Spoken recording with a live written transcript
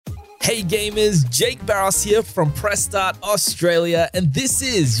Hey gamers, Jake Barros here from Press Start Australia, and this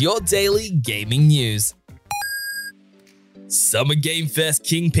is your daily gaming news. Summer Game Fest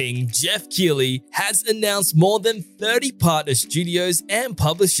kingpin Jeff Keighley has announced more than 30 partner studios and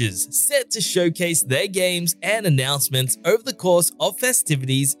publishers set to showcase their games and announcements over the course of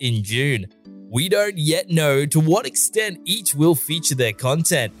festivities in June. We don't yet know to what extent each will feature their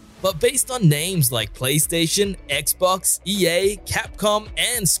content, but based on names like PlayStation, Xbox, EA, Capcom,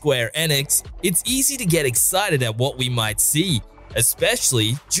 and Square Enix, it's easy to get excited at what we might see,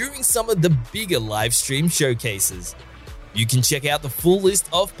 especially during some of the bigger live stream showcases. You can check out the full list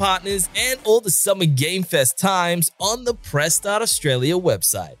of partners and all the Summer Game Fest times on the Press Start Australia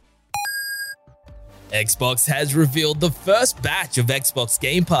website. Xbox has revealed the first batch of Xbox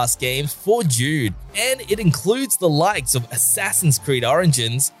Game Pass games for June, and it includes the likes of Assassin's Creed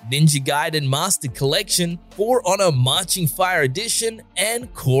Origins, Ninja Gaiden Master Collection, For Honor Marching Fire Edition,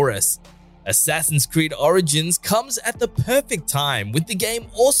 and Chorus. Assassin's Creed Origins comes at the perfect time, with the game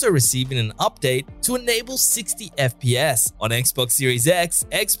also receiving an update to enable 60 FPS on Xbox Series X,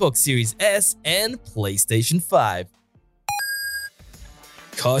 Xbox Series S, and PlayStation 5.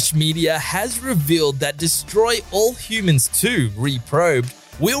 Koch Media has revealed that Destroy All Humans 2 Reprobed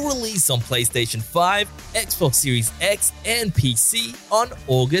will release on PlayStation 5, Xbox Series X, and PC on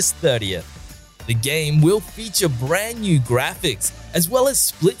August 30th. The game will feature brand new graphics, as well as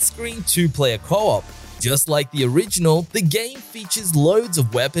split-screen two-player co-op. Just like the original, the game features loads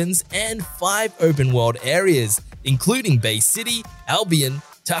of weapons and 5 open-world areas, including Bay City, Albion,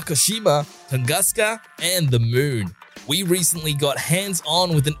 Takoshima, Tunguska, and the Moon. We recently got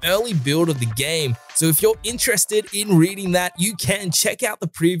hands-on with an early build of the game, so if you're interested in reading that, you can check out the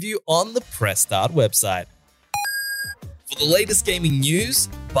preview on the Press Start website. For the latest gaming news,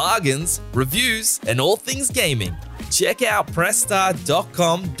 bargains, reviews, and all things gaming, check out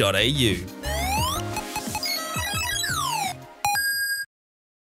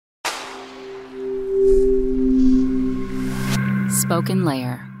Spoken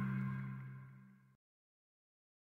Layer.